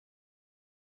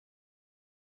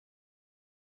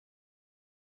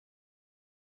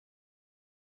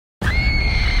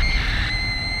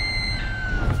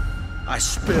I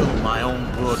spill my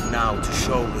own blood now to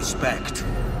show respect.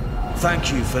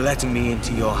 Thank you for letting me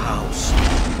into your house.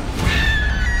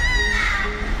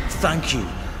 Thank you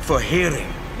for hearing.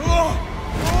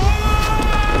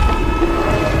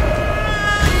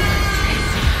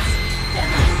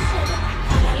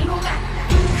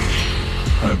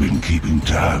 I've been keeping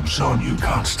tabs on you,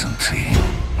 Constantine.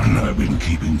 And I've been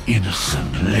keeping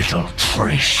innocent little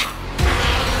Trish.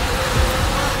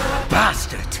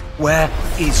 Bastard! Where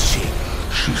is she?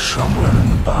 She's somewhere in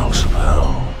the bowels of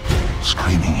hell,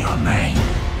 screaming your name.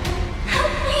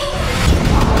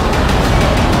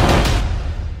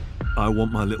 I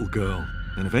want my little girl,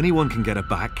 and if anyone can get her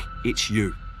back, it's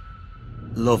you.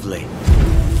 Lovely.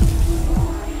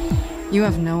 You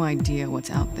have no idea what's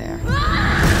out there.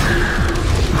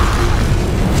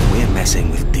 We're messing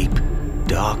with deep,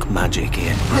 dark magic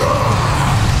here.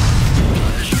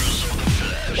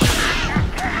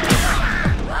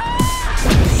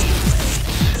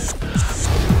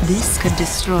 This could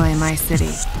destroy my city.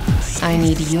 I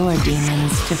need your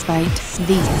demons to fight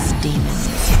these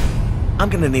demons. I'm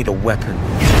gonna need a weapon.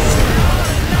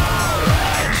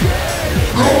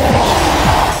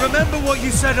 Remember what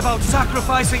you said about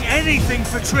sacrificing anything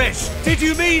for Trish? Did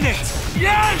you mean it?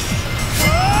 Yes!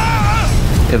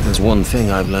 If there's one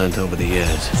thing I've learned over the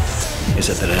years, is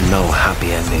that there are no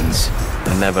happy endings.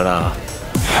 There never are.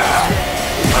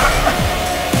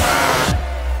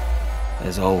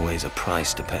 There's always a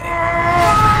price to pay.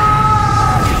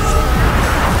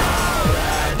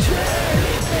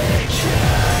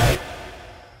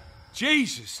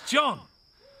 Jesus, John!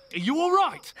 Are you all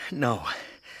right? No.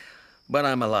 But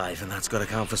I'm alive, and that's gotta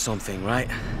count for something, right?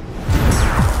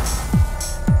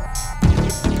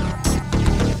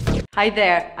 Hi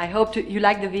there, I hope you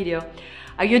liked the video.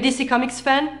 Are you a DC Comics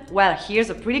fan? Well, here's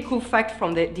a pretty cool fact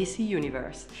from the DC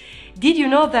universe. Did you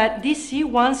know that DC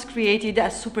once created a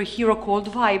superhero called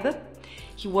Vibe?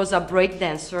 He was a break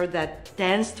dancer that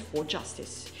danced for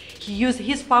justice. He used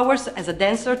his powers as a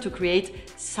dancer to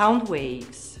create sound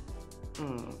waves.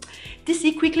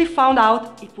 DC quickly found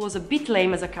out it was a bit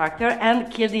lame as a character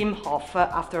and killed him off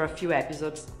after a few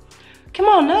episodes. Come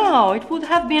on now, it would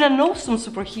have been an awesome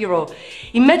superhero.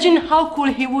 Imagine how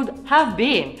cool he would have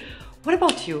been. What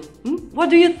about you? What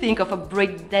do you think of a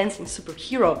breakdancing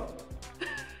superhero?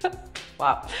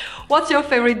 Wow. What's your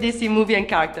favorite DC movie and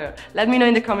character? Let me know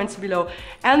in the comments below.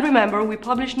 And remember, we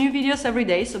publish new videos every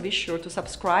day, so be sure to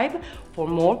subscribe for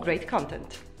more great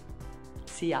content.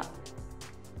 See ya.